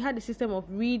 because we had the system of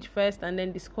read first and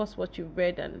then discuss what you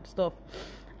read and stuff.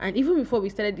 And even before we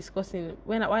started discussing,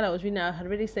 while I was reading, I had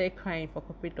already started crying for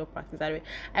corporate law practice.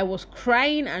 I was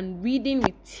crying and reading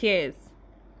with tears.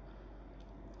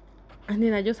 And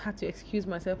then I just had to excuse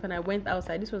myself, and I went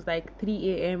outside. This was like 3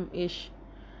 a.m.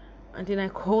 And then I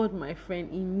called my friend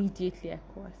immediately. I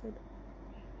said,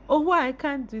 oh, why I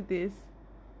can't do this?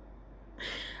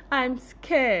 I'm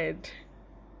scared.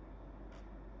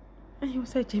 And he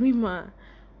was like, Jemima,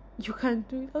 you can't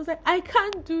do it. I was like, I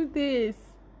can't do this.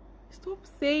 Stop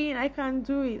saying I can't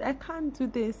do it. I can't do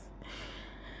this.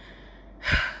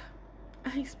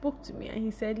 And he spoke to me and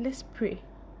he said, let's pray.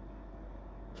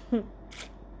 And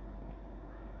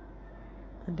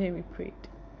then we prayed.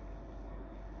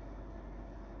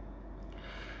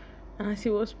 And as he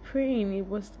was praying, it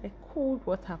was like cold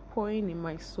water pouring in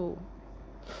my soul.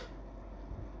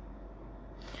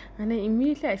 And then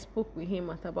immediately I spoke with him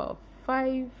at about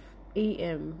 5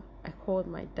 a.m. I called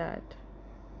my dad.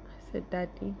 I said,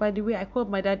 Daddy. By the way, I called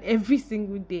my dad every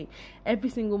single day, every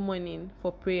single morning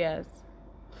for prayers.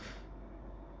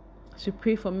 To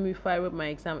pray for me before I wrote my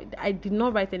exam. I did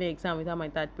not write any exam without my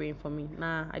dad praying for me.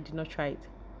 Nah, I did not try it.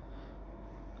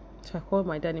 So I called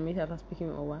my dad immediately after speaking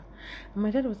with Owa. And my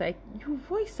dad was like, your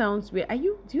voice sounds weird.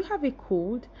 Do you have a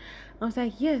cold? I was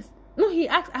like, yes. No, he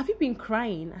asked, have you been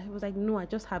crying? I was like, no, I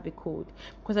just have a cold.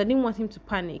 Because I didn't want him to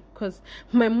panic. Because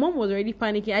my mom was already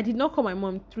panicking. I did not call my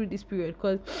mom through this period.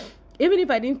 Because even if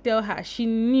I didn't tell her, she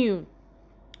knew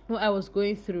what I was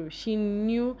going through. She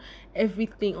knew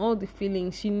everything, all the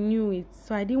feelings. She knew it.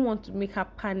 So I didn't want to make her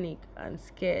panic and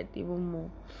scared even more.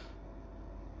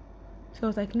 So I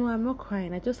was like, no, I'm not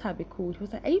crying. I just have a cold. He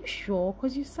was like, are you sure?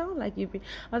 Because you sound like you've been...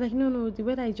 I was like, no, the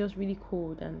weather is just really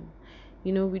cold. And,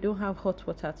 we don't have hot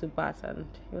water to bath. And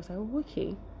he was like, oh,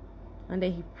 okay. And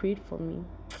then he prayed for me.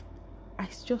 I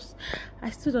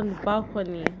stood on the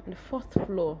balcony on the 4th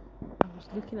floor. I was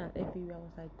looking at everywhere. I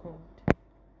was like,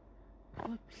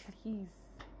 God, please.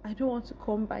 I don't want to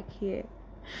come back here.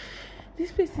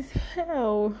 This place is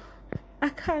hell. I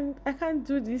can't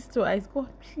do this twice. God,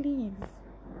 please.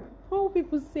 What would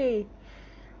people say?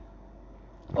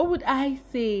 What would I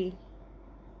say?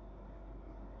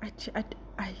 I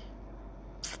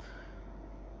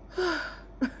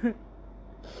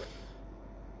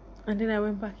And then I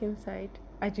went back inside.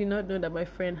 I did not know that my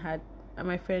friend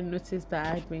noticed that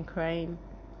I had been crying.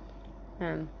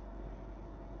 And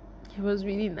he was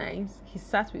really nice. He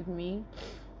sat with me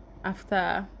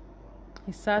after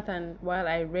he sat, and while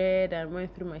I read and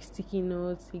went through my sticky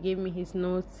notes, he gave me his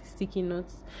sticky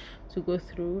notes to go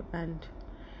through, and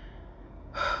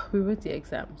we wrote the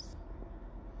exams.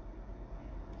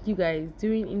 You guys,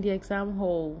 in the exam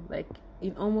hall, like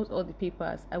in almost all the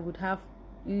papers, I would have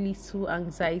little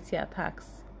anxiety attacks.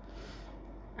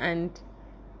 And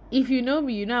if you know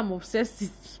me, I'm obsessed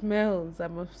with smells.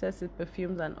 I'm obsessed with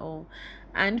perfumes and all.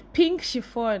 And pink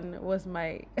chiffon was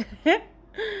my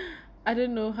I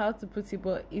don't know how to put it,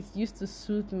 but it used to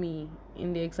soothe me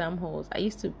in the exam halls. I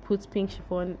used to put pink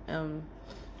chiffon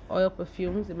oil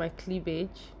perfumes in my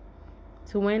cleavage.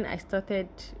 So when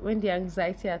the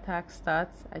anxiety attack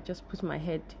starts, I just put my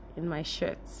head in my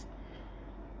shirt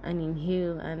and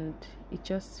inhale, and it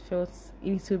just felt a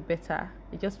little better.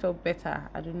 It just felt better.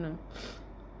 I don't know.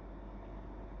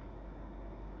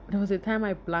 There was a time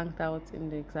I blanked out in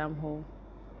the exam hall.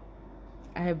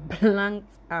 I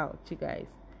blanked out, you guys.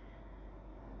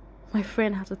 My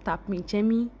friend had to tap me.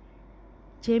 Jamie,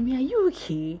 are you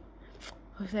okay?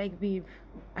 I was like, babe,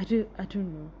 I don't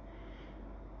know.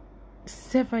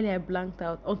 Severally, I blanked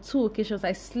out. On 2 occasions,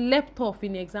 I slept off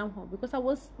in the exam hall because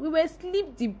we were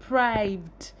sleep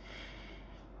deprived.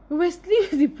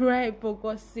 For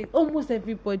God's sake. Almost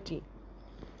everybody.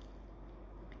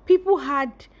 People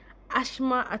had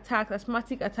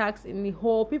asthmatic attacks in the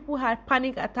hall. People had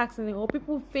panic attacks in the hall.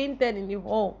 People fainted in the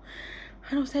hall.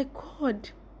 And I was like, God,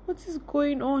 what is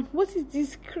going on? What is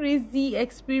this crazy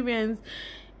experience?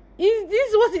 Is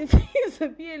this what it is to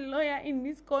be a lawyer in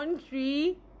this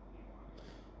country?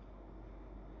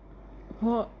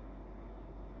 But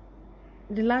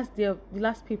the last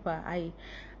paper, I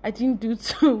didn't do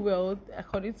too well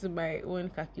according to my own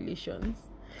calculations.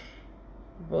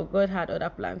 But God had other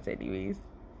plans anyways.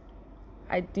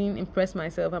 I didn't impress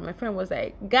myself, and my friend was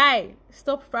like, "Guy,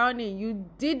 stop frowning. You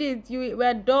did it.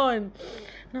 We're done."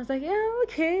 And I was like, "Yeah,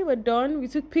 okay, we're done." We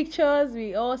took pictures.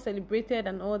 We all celebrated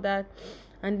and all that.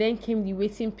 And then came the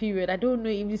waiting period. I don't know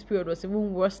if this period was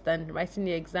even worse than writing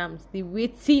the exams. The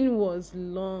waiting was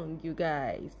long, you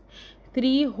guys.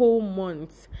 3 whole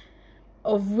months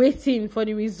of waiting for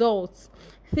the results.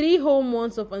 3 whole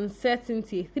months of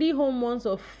uncertainty. 3 whole months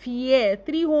of fear.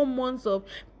 3 whole months of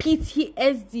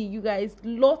PTSD, you guys.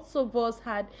 Lots of us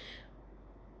had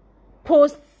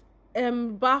post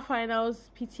bar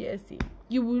finals PTSD.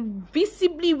 You would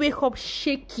visibly wake up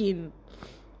shaking.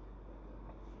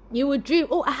 You would dream,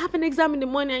 oh, I have an exam in the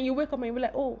morning, and you wake up and you're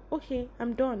like, oh, okay,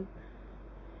 I'm done.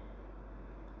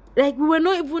 Like, we were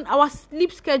not even, our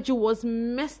sleep schedule was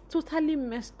totally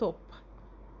messed up.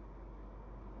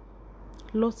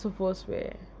 Lots of us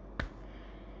were.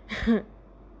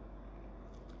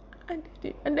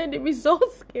 And then the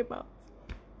results came out.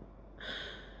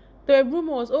 The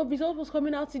rumor was, result was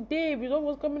coming out today, result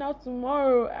was coming out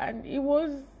tomorrow, and it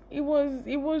was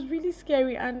really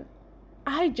scary. And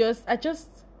I just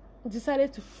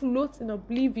decided to float in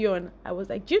oblivion. I was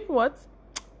like, do you know what?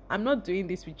 I'm not doing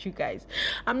this with you guys.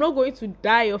 I'm not going to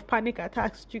die of panic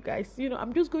attacks with you guys.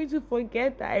 I'm just going to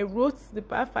forget that I wrote the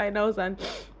bar finals and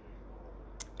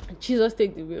Jesus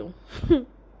take the wheel.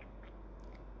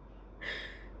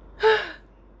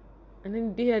 And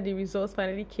then the results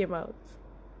finally came out.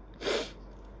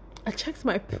 I checked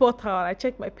my portal, I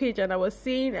checked my page, and I was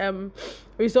seeing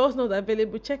results not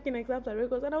available, checking exams and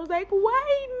records, and I was like,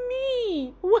 why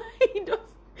me? Why do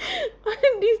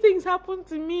these things happen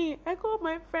to me? I called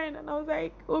my friend and I was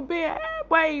like, Obe,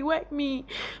 why me?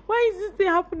 Why is this thing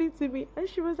happening to me? And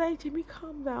she was like, Jamie,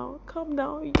 calm down,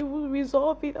 you will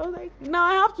resolve it. I was like, now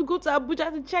I have to go to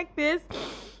Abuja to check this.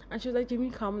 And she was like,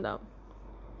 Jamie, calm down.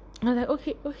 I was like,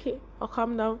 okay, I'll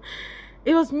calm down.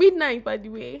 It was midnight, by the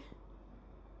way,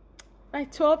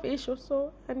 like 12-ish or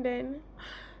so. And then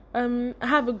I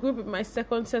have a group with my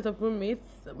second set of roommates,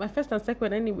 my first and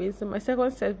second anyways. So my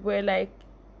second set were like,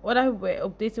 what I were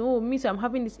updating, me too, I'm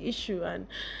having this issue. And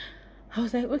I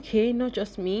was like, okay, not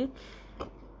just me.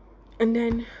 And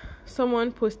then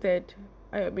someone posted,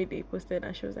 Ayomide posted,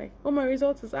 and she was like, my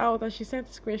result is out, and she sent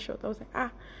a screenshot. I was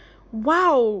like,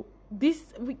 wow,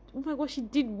 oh my gosh, she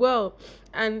did well.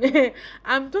 And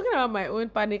I'm talking about my own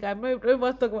panic. I'm not even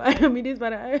talking about Ayomide's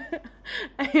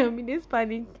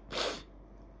panic.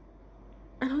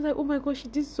 And I was like, oh my gosh, she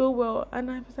did so well.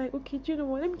 And I was like, okay, do you know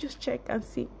what? Let me just check and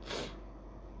see.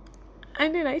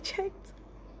 And then I checked.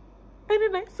 And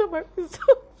then I saw my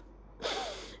results.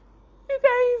 You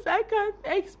guys, I can't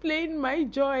explain my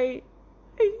joy.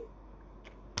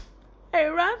 I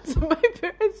ran to my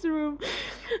parents' room.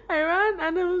 I ran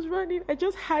and I was running. I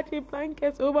just had a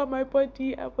blanket over my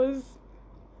body. I was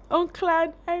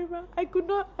unclad. I ran. I could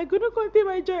not contain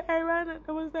my joy. I ran and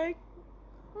I was like,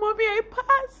 Mommy, I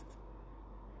passed.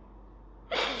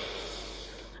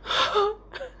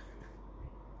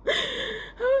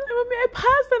 Mommy, I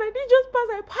passed, and I didn't just pass,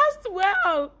 I passed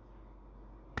well.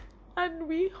 And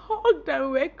we hugged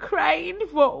and we were crying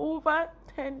for over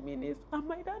 10 minutes. And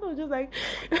my dad was just like,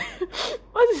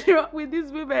 what is wrong with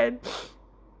these women?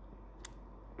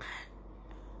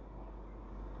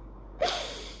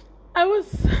 I was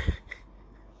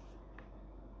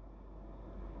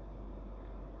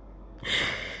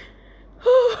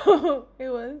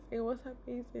it was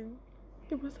amazing.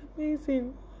 It was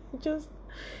amazing.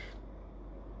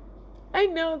 I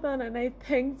knelt down and I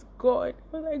thanked God.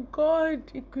 I was like, God,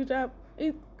 it could have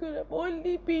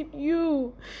only been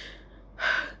you.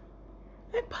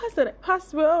 I passed and I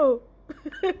passed well.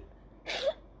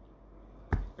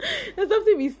 There's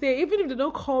something we say, even if they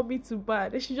don't call me to bar,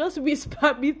 they should just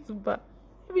whisper me to bar.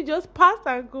 Let me just pass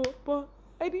and go. But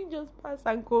I didn't just pass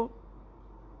and go.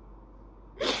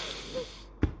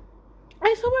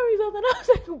 I saw my result and I was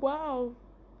like, wow.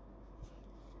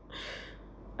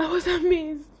 I was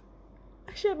amazed.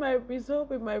 I shared my result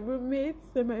with my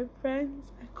roommates and my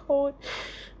friends. I called.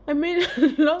 I made a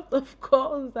lot of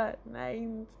calls at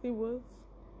night. It was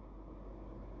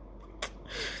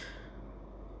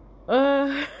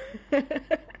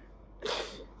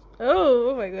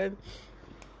oh my god.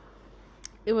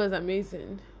 It was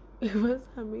amazing. It was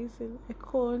amazing. I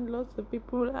called lots of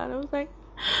people and I was like,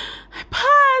 I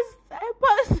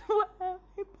passed well.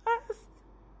 I passed.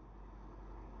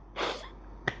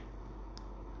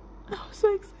 I was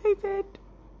so excited.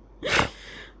 I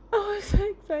was so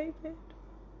excited.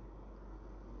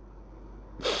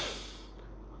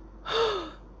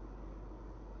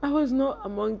 I was not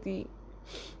among the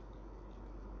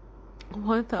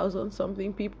 1,000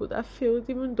 something people that failed,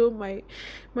 even though my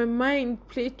mind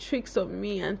played tricks on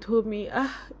me and told me,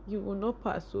 you will not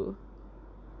pass. So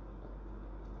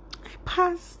I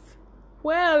passed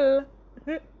well.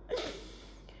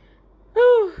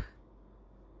 Oh,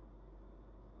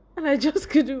 and I just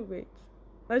couldn't wait.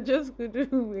 To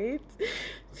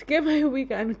get my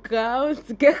wig and gown,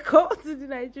 to get called to the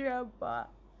Nigerian bar,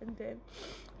 and then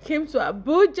came to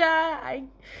Abuja. I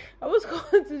was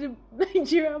called to the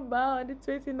Nigerian bar on the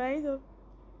 29th of...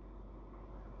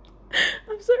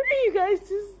 I'm sorry, you guys.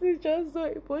 This is just so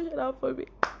emotional for me.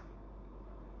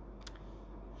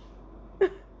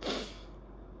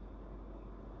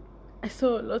 I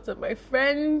saw lots of my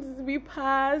friends. We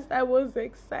passed. I was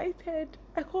excited.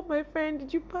 I called my friend,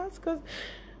 did you pass? Because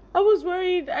I was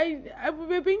worried. I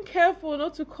was being careful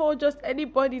not to call just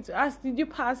anybody to ask, did you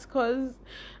pass? Because,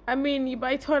 I mean, you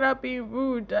might turn up being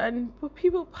rude. But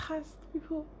people passed.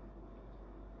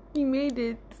 You made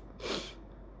it.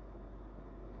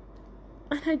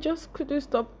 And I just couldn't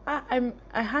stop. I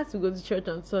had to go to church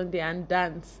on Sunday and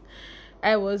dance.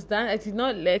 I was done. I did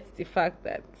not let the fact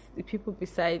that the people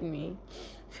beside me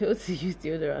failed to use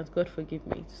deodorant, God forgive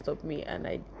me, to stop me. And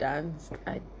I danced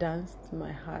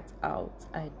my heart out.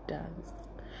 I danced.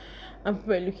 And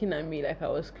people were looking at me like I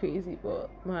was crazy, but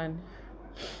man,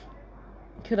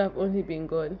 it could have only been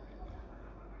God.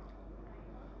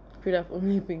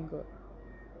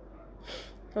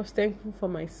 I was thankful for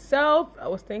myself. I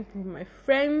was thankful for my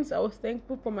friends. I was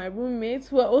thankful for my roommates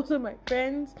who are also my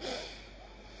friends.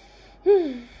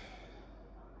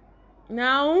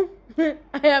 Now,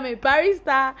 I am a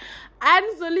barrister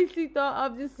and solicitor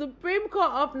of the Supreme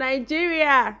Court of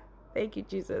Nigeria. Thank you,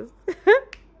 Jesus.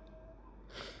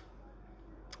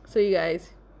 So, you guys,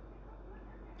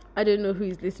 I don't know who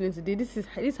is listening to this.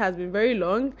 This has been very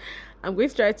long. I'm going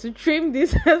to try to trim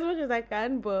this as much as I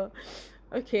can, but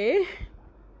okay.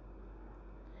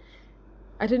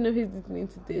 I don't know who's listening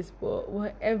to this, but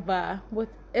whatever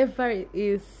it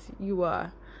is you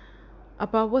are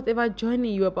about, whatever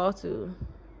journey you're about to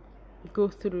go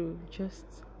through, just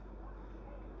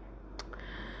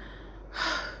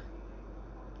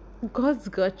God's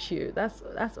got you.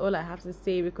 That's all I have to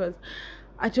say, because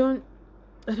I don't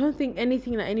think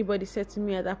anything that anybody said to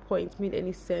me at that point made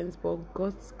any sense, but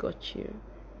God's got you.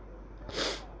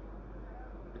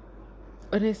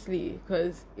 Honestly,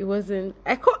 because it wasn't...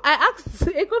 I asked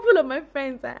a couple of my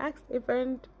friends. I asked a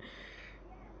friend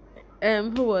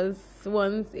who was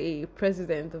once a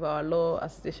president of our law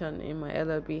association in my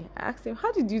LLB. I asked him,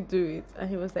 how did you do it? And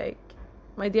he was like,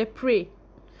 my dear, pray.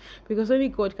 Because only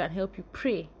God can help you.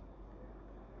 Pray.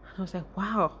 And I was like,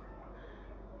 wow.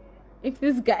 If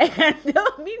this guy can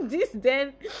tell me this,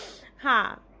 then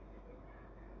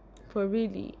for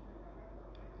really,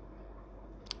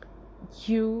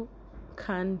 you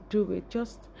can do it.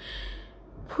 Just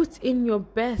put in your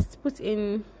best, put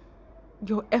in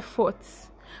your efforts,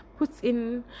 put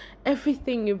in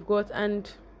everything you've got,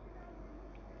 and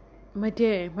my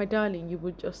dear, my darling, you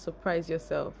will just surprise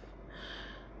yourself.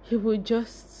 See,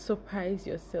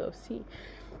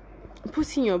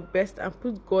 put in your best and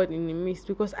put God in the midst,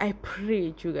 because I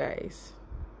prayed, you guys.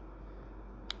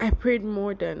 I prayed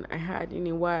more than I had in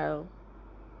a while.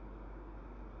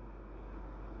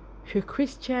 If you're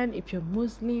Christian, if you're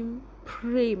Muslim,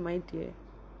 pray, my dear.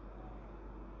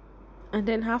 And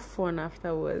then have fun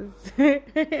afterwards.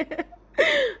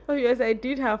 Oh yes, I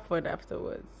did have fun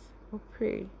afterwards. But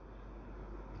pray.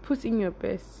 Put in your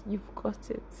best. You've got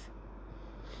it.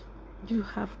 You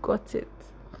have got it.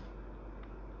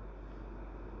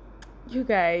 You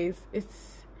guys,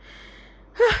 it's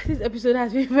this episode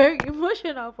has been very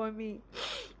emotional for me.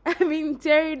 I've been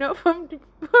tearing up from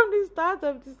the start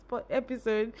of this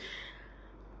episode.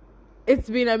 It's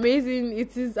been amazing.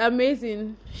 It is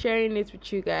amazing sharing it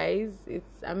with you guys.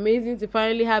 It's amazing to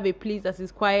finally have a place that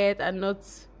is quiet and not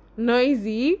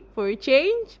noisy for a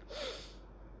change.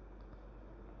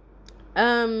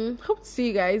 Hope to see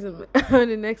you guys on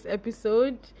the next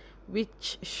episode,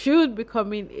 which should be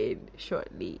coming in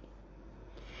shortly.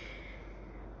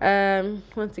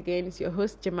 Once again, it's your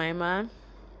host Jemima,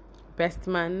 best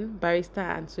man, barrister,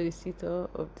 and solicitor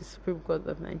of the Supreme Court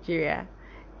of Nigeria.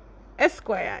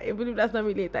 Esquire, even if that's not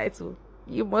really a title,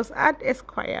 you must add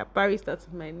Esquire barrister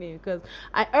to my name because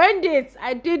I earned it.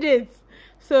 I did it.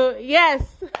 So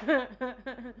yes.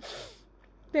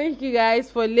 Thank you guys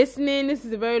for listening. This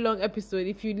is a very long episode.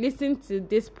 If you listen to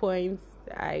this point,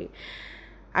 I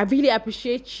really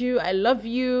appreciate you. I love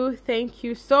you. Thank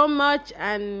you so much,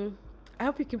 and I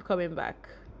hope you keep coming back.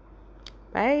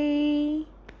 Bye.